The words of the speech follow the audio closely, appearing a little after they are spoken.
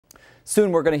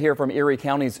Soon we're going to hear from Erie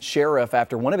County's sheriff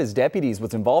after one of his deputies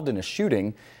was involved in a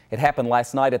shooting. It happened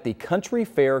last night at the Country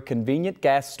Fair convenient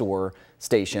gas store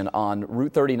station on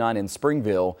Route 39 in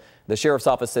Springville. The sheriff's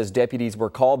office says deputies were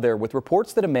called there with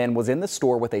reports that a man was in the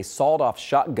store with a sawed-off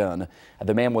shotgun.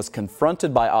 The man was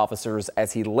confronted by officers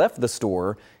as he left the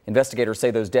store. Investigators say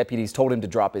those deputies told him to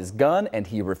drop his gun and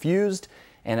he refused.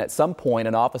 And at some point,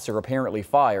 an officer apparently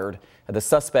fired. The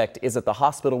suspect is at the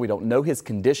hospital. We don't know his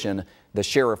condition. The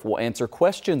sheriff will answer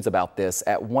questions about this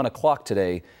at 1 o'clock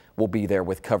today. We'll be there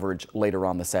with coverage later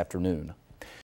on this afternoon.